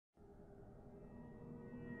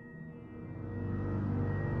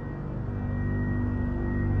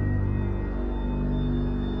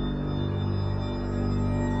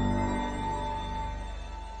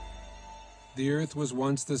The Earth was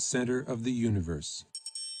once the center of the universe.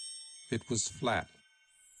 It was flat.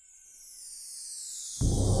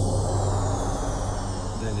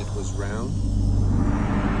 Then it was round,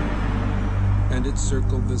 and it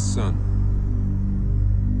circled the sun.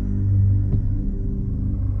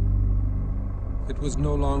 It was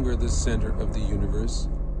no longer the center of the universe.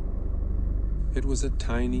 It was a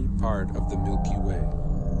tiny part of the Milky Way.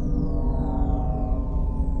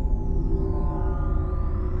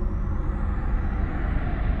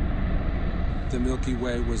 The Milky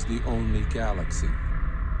Way was the only galaxy,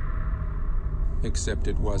 except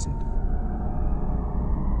it wasn't.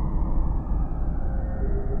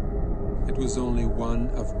 It was only one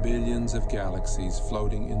of billions of galaxies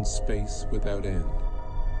floating in space without end.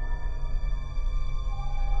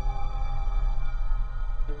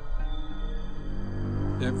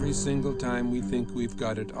 Every single time we think we've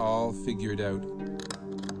got it all figured out,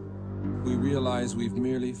 we realize we've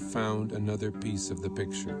merely found another piece of the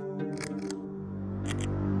picture.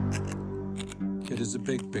 It is a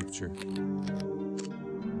big picture.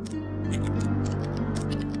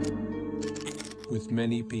 With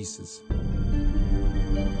many pieces.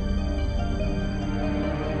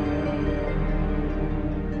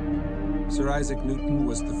 Sir Isaac Newton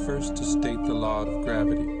was the first to state the law of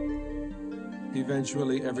gravity.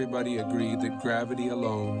 Eventually, everybody agreed that gravity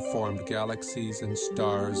alone formed galaxies and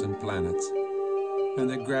stars and planets, and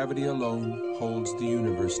that gravity alone holds the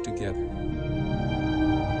universe together.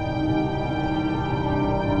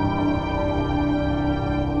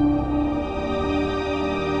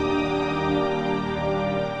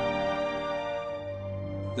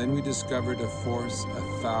 Then we discovered a force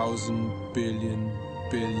 1,000 billion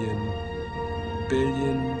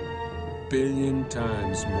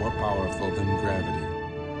times more powerful than gravity.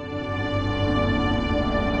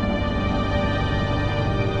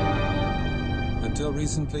 Until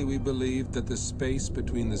recently, we believed that the space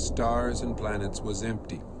between the stars and planets was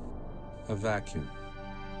empty, a vacuum.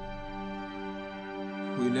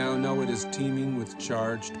 We now know it is teeming with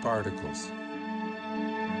charged particles.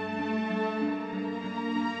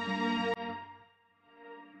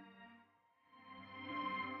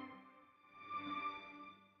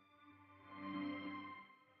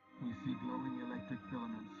 We see glowing electric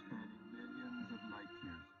filaments spanning millions of light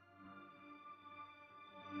years.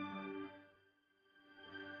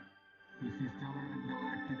 We see stellar and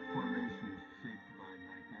galactic formations shaped by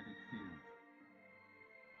magnetic fields.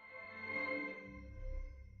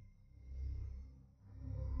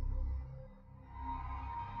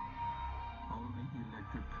 Only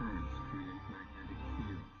electric currents create magnetic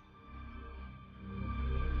fields.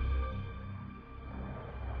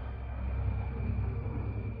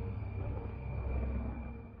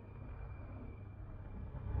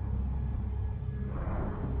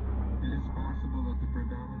 It is possible that the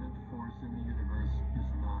predominant force in the universe is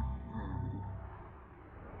not gravity,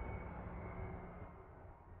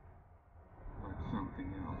 but something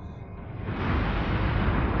else.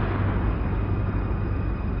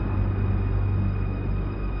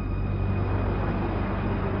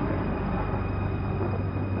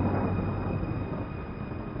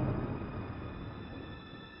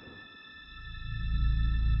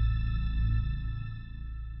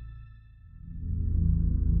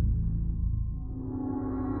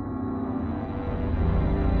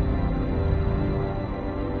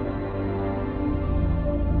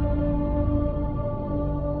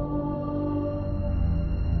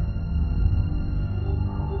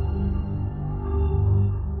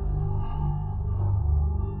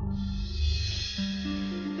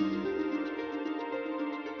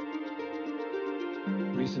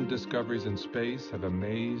 Recent discoveries in space have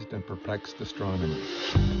amazed and perplexed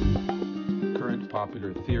astronomers. Current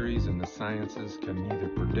popular theories in the sciences can neither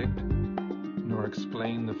predict nor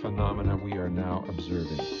explain the phenomena we are now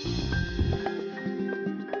observing.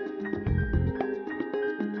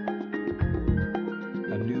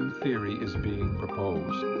 A new theory is being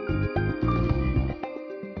proposed.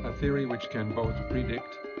 A theory which can both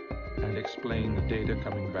predict and explain the data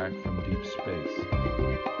coming back from deep space.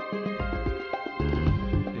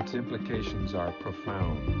 Its implications are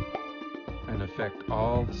profound and affect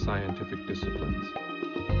all scientific disciplines.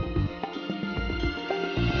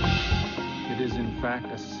 It is in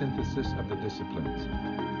fact a synthesis of the disciplines.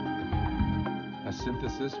 A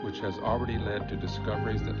synthesis which has already led to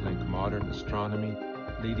discoveries that link modern astronomy,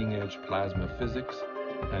 leading-edge plasma physics,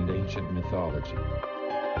 and ancient mythology.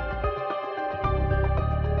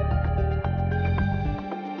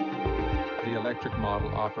 The electric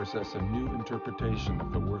model offers us a new interpretation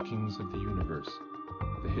of the workings of the universe,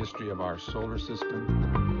 the history of our solar system,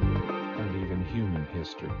 and even human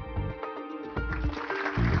history.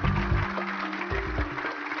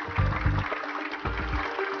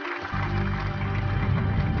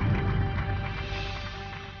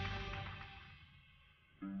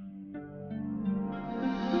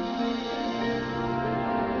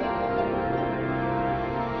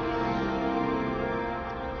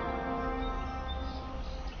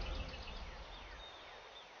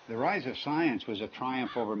 The rise of science was a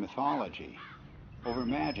triumph over mythology, over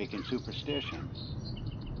magic and superstition.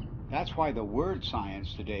 That's why the word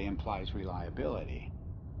science today implies reliability.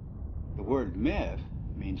 The word myth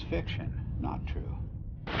means fiction, not true.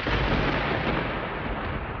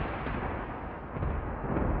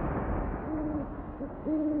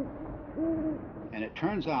 And it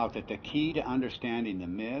turns out that the key to understanding the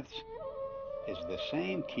myths is the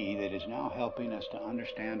same key that is now helping us to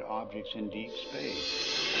understand objects in deep space,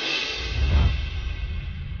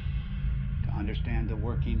 to understand the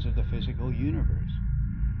workings of the physical universe.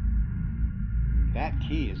 That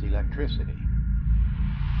key is electricity.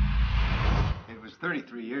 It was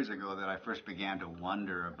 33 years ago that I first began to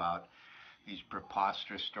wonder about these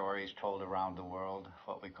preposterous stories told around the world,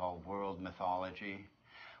 what we call world mythology.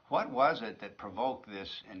 What was it that provoked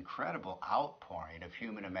this incredible outpouring of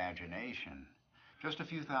human imagination just a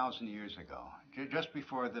few thousand years ago, just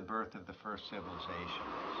before the birth of the first civilizations?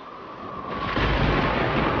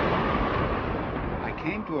 I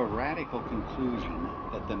came to a radical conclusion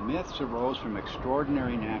that the myths arose from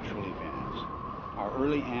extraordinary natural events. Our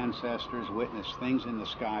early ancestors witnessed things in the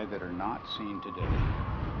sky that are not seen today.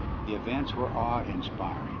 The events were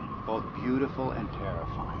awe-inspiring, both beautiful and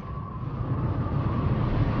terrifying.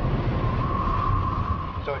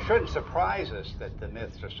 So it shouldn't surprise us that the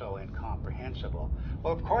myths are so incomprehensible.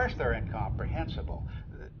 Well, of course they're incomprehensible.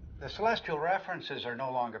 The celestial references are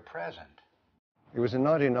no longer present. It was in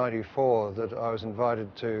 1994 that I was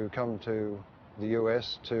invited to come to the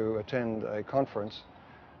US to attend a conference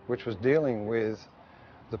which was dealing with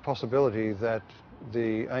the possibility that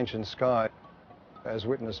the ancient sky, as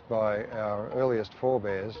witnessed by our earliest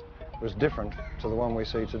forebears, was different to the one we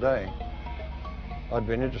see today. I'd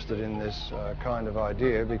been interested in this kind of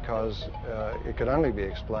idea because it could only be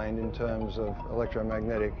explained in terms of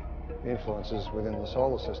electromagnetic influences within the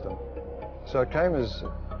solar system. So it came as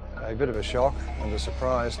a bit of a shock and a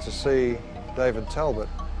surprise to see David Talbot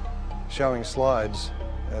showing slides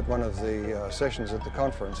at one of the sessions at the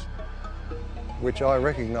conference, which I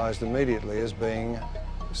recognized immediately as being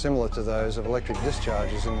similar to those of electric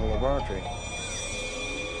discharges in the laboratory.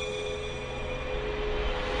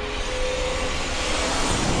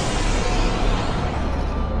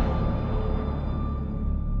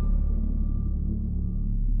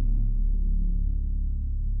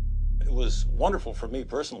 It was wonderful for me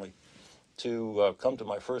personally to come to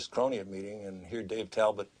my first Cronium meeting and hear Dave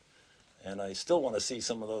Talbot, and I still want to see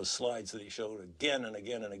some of those slides that he showed again and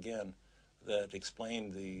again and again that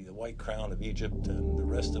explained the white crown of Egypt and the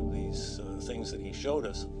rest of these things that he showed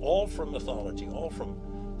us, all from mythology, all from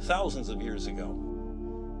thousands of years ago.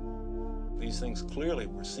 These things clearly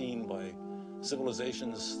were seen by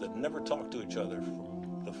civilizations that never talked to each other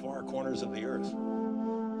from the far corners of the earth.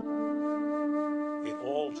 It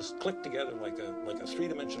all just clicked together like a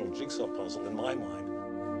three-dimensional jigsaw puzzle in my mind.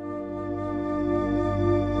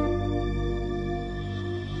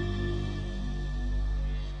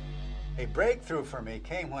 A breakthrough for me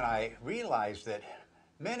came when I realized that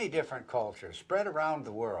many different cultures spread around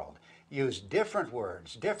the world use different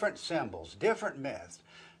words, different symbols, different myths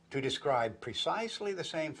to describe precisely the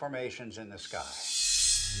same formations in the sky.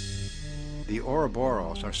 The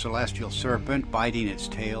Ouroboros, or celestial serpent biting its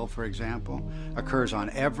tail, for example, occurs on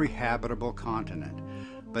every habitable continent,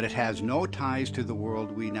 but it has no ties to the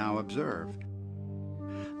world we now observe.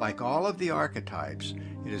 Like all of the archetypes,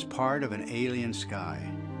 it is part of an alien sky.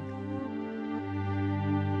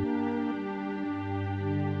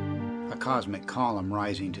 A cosmic column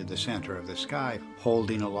rising to the center of the sky,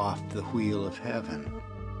 holding aloft the wheel of heaven.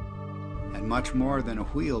 And much more than a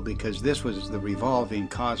wheel, because this was the revolving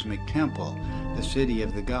cosmic temple, the city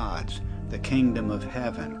of the gods, the kingdom of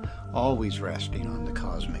heaven, always resting on the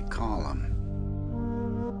cosmic column.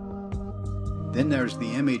 Then there's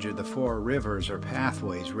the image of the four rivers or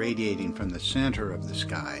pathways radiating from the center of the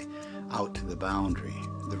sky out to the boundary,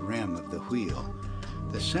 the rim of the wheel.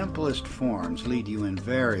 The simplest forms lead you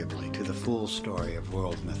invariably to the full story of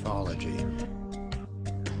world mythology.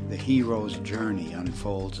 The hero's journey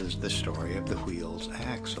unfolds as the story of the wheel's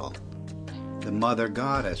axle. The mother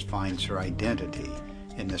goddess finds her identity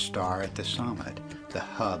in the star at the summit, the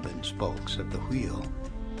hub and spokes of the wheel.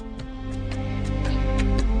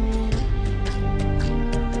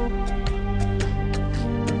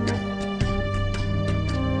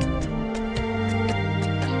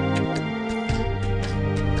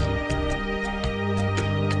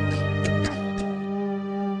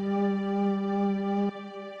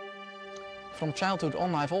 From childhood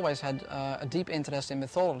on, I've always had a deep interest in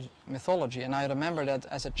mythology, and I remember that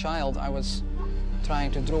as a child I was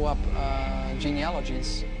trying to draw up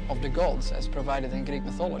genealogies of the gods as provided in Greek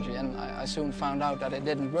mythology, and I soon found out that it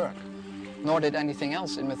didn't work, nor did anything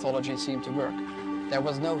else in mythology seem to work. There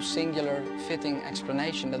was no singular fitting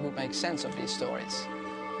explanation that would make sense of these stories.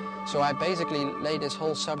 So I basically laid this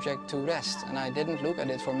whole subject to rest, and I didn't look at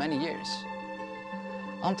it for many years.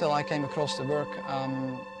 Until I came across the work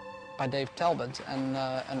by Dave Talbot and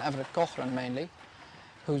Everett Cochran mainly,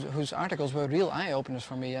 whose articles were real eye-openers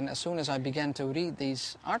for me. And as soon as I began to read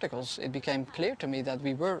these articles, it became clear to me that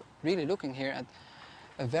we were really looking here at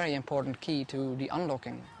a very important key to the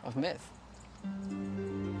unlocking of myth.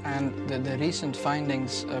 And the recent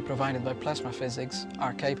findings provided by plasma physics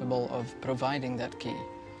are capable of providing that key.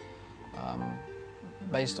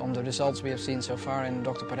 Based on the results we have seen so far in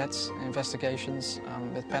Dr. Perret's investigations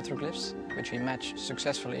with petroglyphs, which we match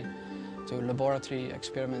successfully to laboratory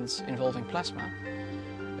experiments involving plasma,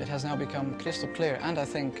 it has now become crystal clear and I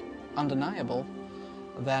think undeniable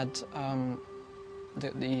that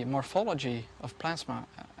the morphology of plasma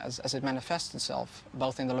as it manifests itself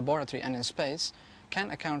both in the laboratory and in space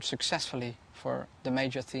can account successfully for the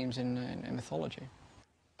major themes in mythology.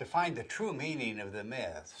 To find the true meaning of the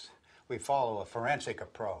myths, we follow a forensic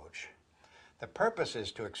approach. The purpose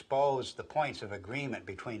is to expose the points of agreement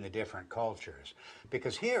between the different cultures,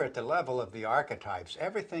 because here at the level of the archetypes,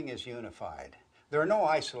 everything is unified. There are no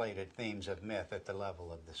isolated themes of myth at the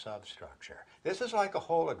level of the substructure. This is like a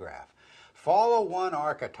holograph. Follow one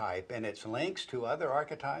archetype and its links to other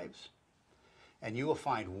archetypes, and you will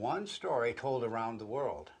find one story told around the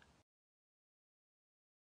world.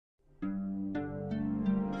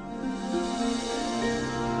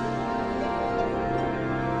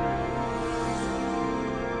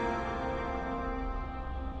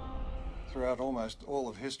 Throughout almost all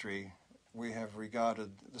of history, we have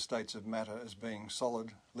regarded the states of matter as being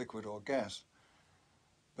solid, liquid or gas.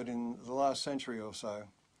 But in the last century or so,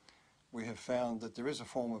 we have found that there is a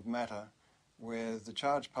form of matter where the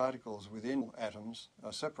charged particles within atoms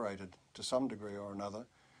are separated to some degree or another,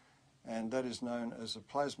 and that is known as a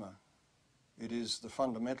plasma. It is the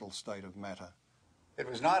fundamental state of matter. It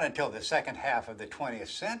was not until the second half of the 20th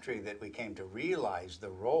century that we came to realize the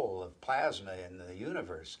role of plasma in the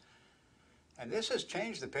universe. And this has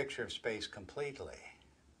changed the picture of space completely.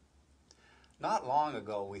 Not long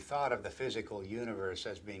ago, we thought of the physical universe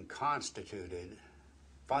as being constituted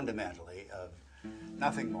fundamentally of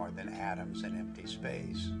nothing more than atoms and empty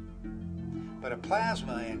space. But a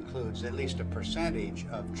plasma includes at least a percentage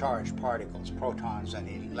of charged particles, protons and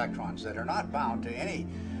electrons, that are not bound to any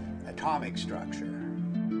atomic structure.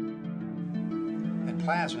 And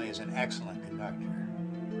plasma is an excellent conductor.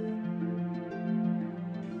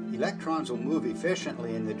 Electrons will move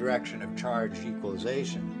efficiently in the direction of charge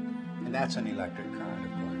equalization, and that's an electric current,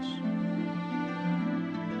 of course.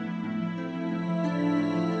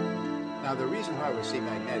 Now, the reason why we see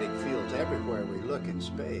magnetic fields everywhere we look in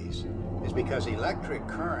space is because electric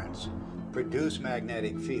currents produce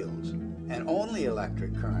magnetic fields, and only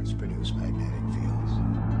electric currents produce magnetic fields.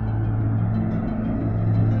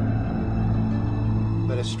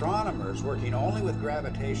 But astronomers working only with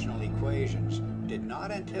gravitational equations did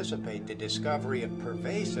not anticipate the discovery of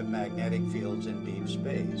pervasive magnetic fields in deep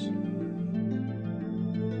space.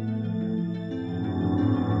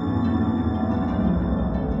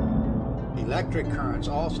 Electric currents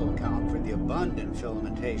also account for the abundant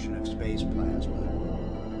filamentation of space plasma.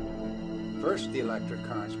 First, the electric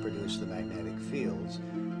currents produce the magnetic fields.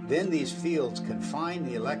 Then these fields confine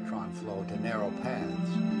the electron flow to narrow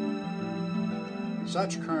paths.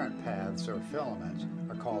 Such current paths, or filaments,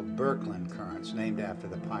 are called Birkeland currents, named after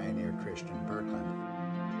the pioneer Christian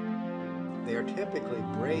Birkeland. They are typically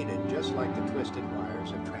braided just like the twisted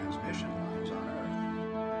wires of transmission lines on Earth.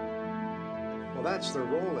 Well, that's their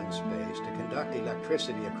role in space, to conduct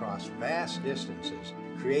electricity across vast distances,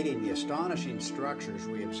 creating the astonishing structures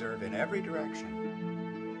we observe in every direction.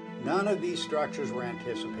 None of these structures were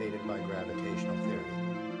anticipated by gravitational theory,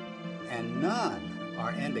 and none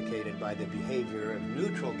are indicated by the behavior of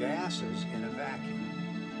neutral gases in a vacuum.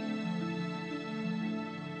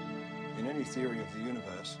 In any theory of the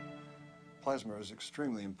universe, plasma is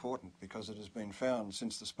extremely important because it has been found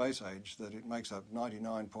since the space age that it makes up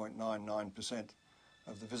 99.99%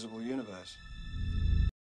 of the visible universe.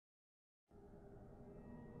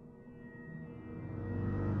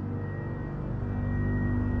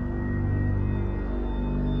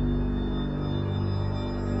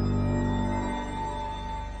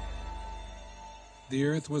 The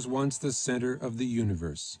Earth was once the center of the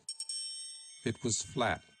universe. It was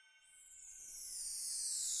flat.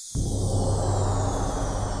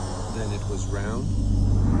 Then it was round,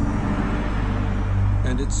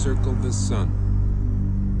 and it circled the sun.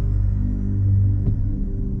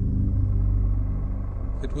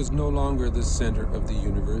 It was no longer the center of the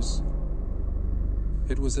universe.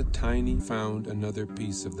 It was a tiny, found another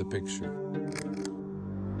piece of the picture.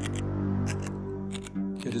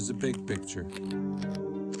 It is a big picture,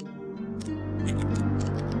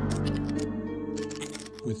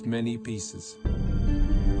 with many pieces.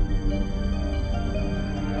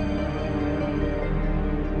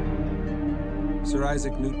 Sir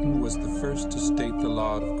Isaac Newton was the first to state the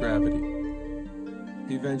law of gravity.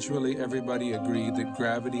 Eventually, everybody agreed that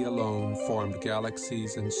gravity alone formed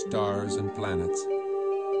galaxies and stars and planets,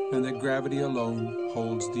 and that gravity alone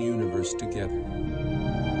holds the universe together.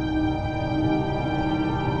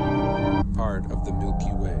 Part of the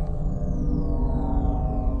Milky Way.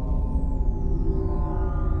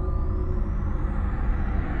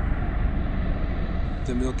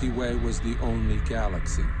 The Milky Way was the only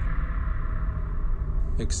galaxy.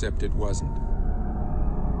 Except it wasn't.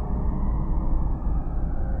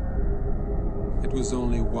 It was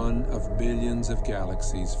only one of billions of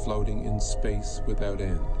galaxies floating in space without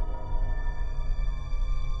end.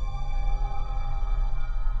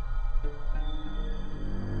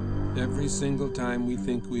 Every single time we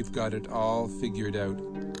think we've got it all figured out,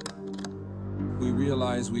 we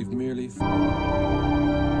realize we've merely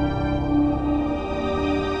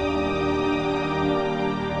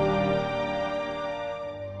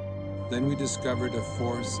Then we discovered a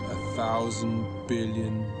force 1,000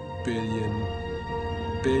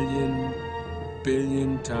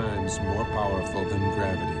 billion times more powerful than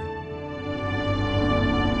gravity.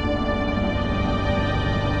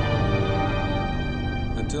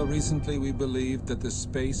 Until recently, we believed that the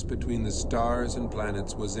space between the stars and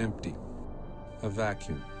planets was empty, a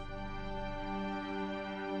vacuum.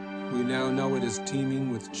 We now know it is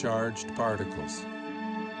teeming with charged particles.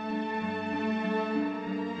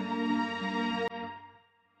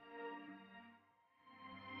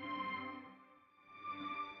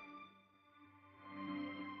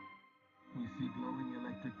 We see glowing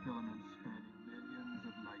electric filaments